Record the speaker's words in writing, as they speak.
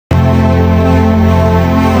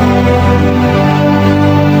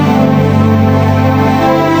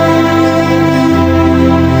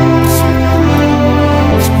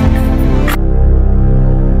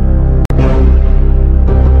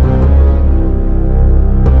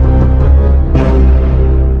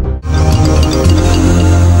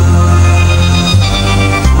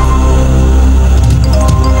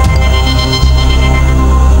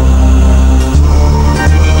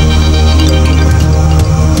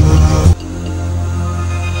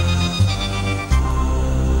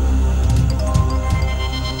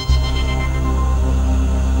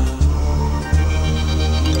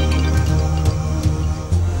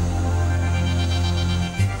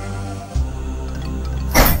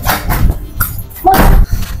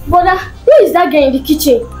Brother, who is that girl in the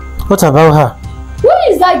kitchen? What about her? Who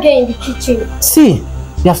is that girl in the kitchen? See,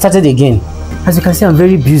 you have started again. As you can see, I'm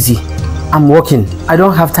very busy. I'm working. I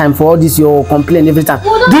don't have time for all this your complaint every time.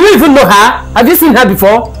 Do you even know her? Have you seen her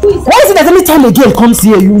before? Why is it that any time a girl comes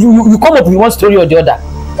here, you come up with one story or the other?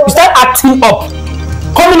 You start acting up,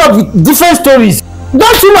 coming up with different stories.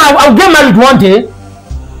 Don't you know I'll get married one day?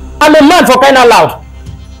 I'm a man for crying out loud.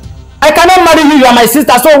 I cannot marry you, you are my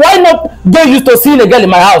sister, so why not get used to seeing a girl in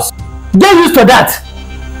my house? Get used to that.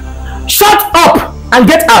 Shut up and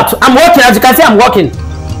get out. I'm working, as you can see, I'm working.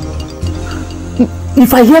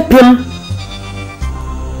 If I hear Pim,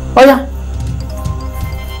 oh yeah.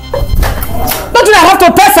 Don't you have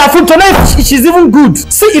to test her food to know if she's even good?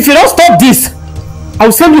 See, if you don't stop this, I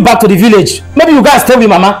will send you back to the village. Maybe you guys stay with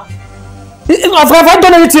Mama. Have I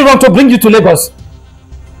done anything wrong to bring you to Lagos?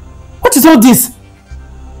 What is all this?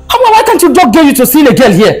 Why can't you just get you to see a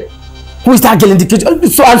girl here? Who is that girl in the kitchen?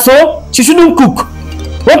 So she shouldn't cook.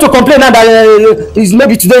 Want to complain now that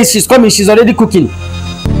maybe today she's coming, she's already cooking.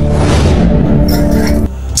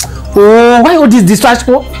 Oh, why all this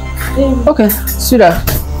distraction? Okay, sweetheart.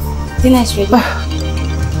 Dinner is ready.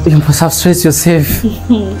 You must have stressed yourself.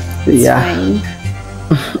 Yeah. Fine.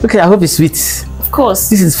 Okay, I hope it's sweet. Of course.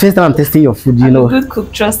 This is the first time I'm testing your food, you know. I'm a good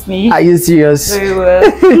cook, trust me. Are you serious? Very well.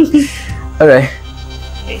 Alright.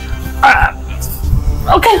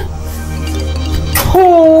 Okay.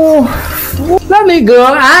 Oh, let me go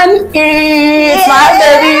and eat my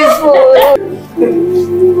baby's food.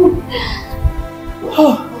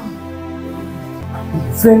 Oh,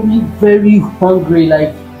 very, very hungry.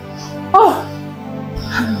 Like, oh,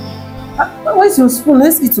 where's your spoon?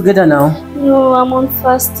 Let's eat together now. No, I'm on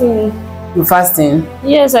fasting. You're fasting?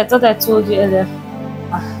 Yes, I thought I told you earlier.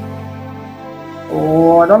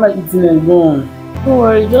 Oh, I don't like eating alone. Don't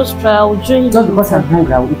worry, just try. I will join you. Just because I'm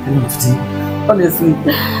hungry, I will eat alone today. Honestly. I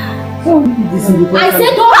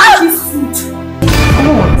said don't eat this food.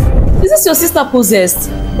 What? Is this your sister possessed?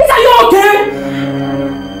 Are you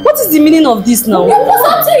okay? What is the meaning of this now? You put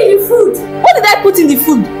something in the food. What did I put in the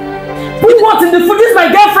food? Put what in the food? This is my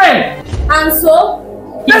girlfriend. And so?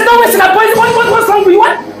 There's no way she can poison. What's wrong with you?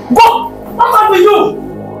 What? Go! What's wrong with you?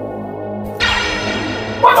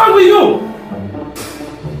 What's wrong with you?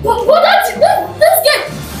 What let's get.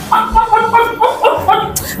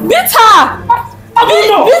 Beat her! What do you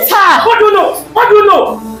know? Beat her! What do you know? What do you know?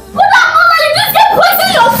 Mama, you just get poison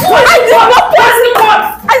your food! I did not poison what?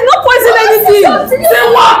 I did not poison anything! Say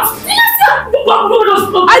what?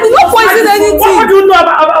 I did not poison anything! What do you know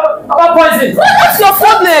about poison? What's your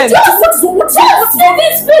problem? What's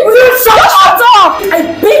Shut up!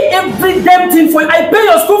 I pay every damn thing for you. I pay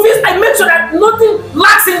your school fees. I make sure that nothing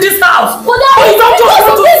lacks in this house. But you don't just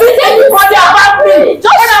want to see anybody about me.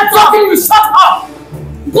 When I'm talking, you shut up.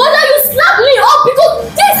 Brother, you slapped me up because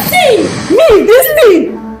this thing! This thing!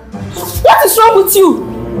 What is wrong with you?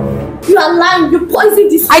 You are lying. You poisoned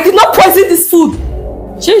this food. I did not poison this food.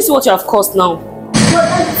 Shall you see what you have caused now?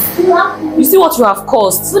 Brother, you slapped me. You see what you have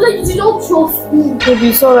caused? Brother, you did not trust me. Baby,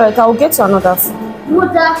 it's alright. I will get you another food.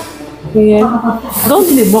 Brother. Yeah. Don't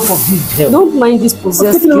give enough of this girl. Don't mind this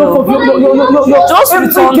possessed girl. Just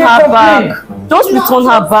return her back. Just return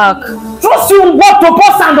her back. Trust you what to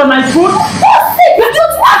pour sand on my food?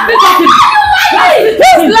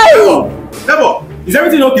 Neighbor, is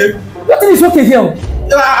everything okay? Nothing is okay here.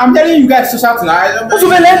 I'm telling you guys to shout tonight. What you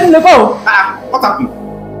been letting them go? What happened?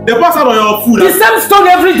 They pour sand on your food. The same story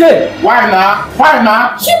every day. Why now? Why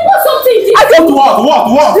now? She put something.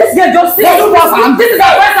 What? This girl just said this is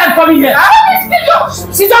her first time coming here.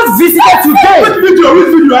 She just visited today. Which video are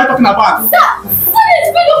you talking about?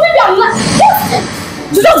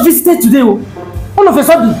 She just visited today. All of a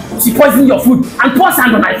sudden, she poisoned your food and poured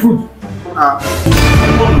sand on my food.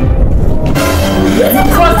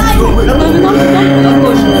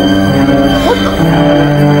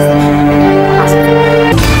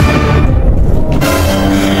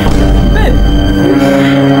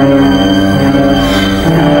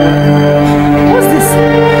 What's this?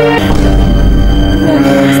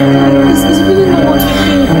 It's really not what you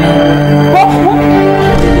think, babe. What?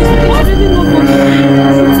 It's really not what you think.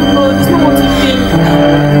 It's not what you think.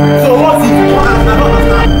 So what's it?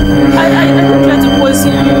 I don't try to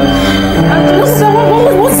poison you.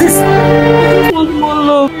 What's this? I just want more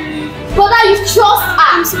love. Brother, you trust her.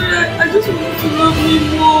 I'm sorry, I just want you to love me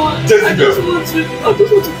more. I just want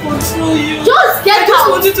to control you. Just get out. I just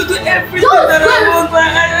want you to do everything that I want, but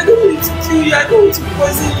I don't need to kill you. I don't want to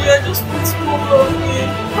poison you. I just want more of you.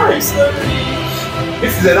 I'm sorry.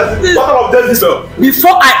 This is another bottle of death, sir.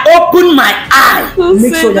 Before I open my eye,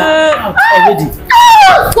 make sure you're out already.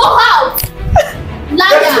 Go out!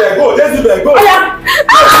 Liar! Go. Oh, yeah.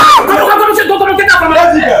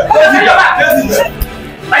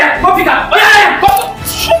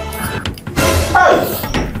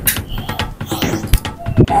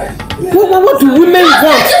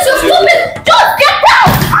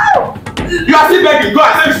 begging. Go.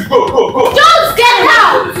 I said you should go. Go. Just get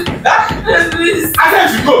out! Please. I said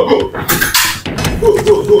you should go. Go.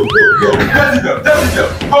 Just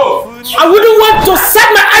go. I wouldn't want to set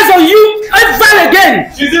my eyes on you ever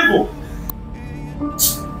again. She's evil.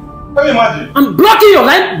 Can you imagine? I'm blocking your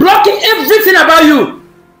line, blocking everything about you.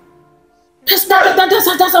 That's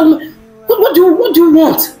what do you want?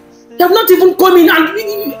 You have not even come in and...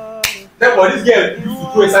 Therefore, this girl used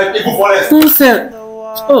to go inside evil forest. Nonsense.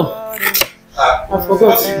 Oh, I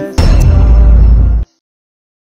forgot.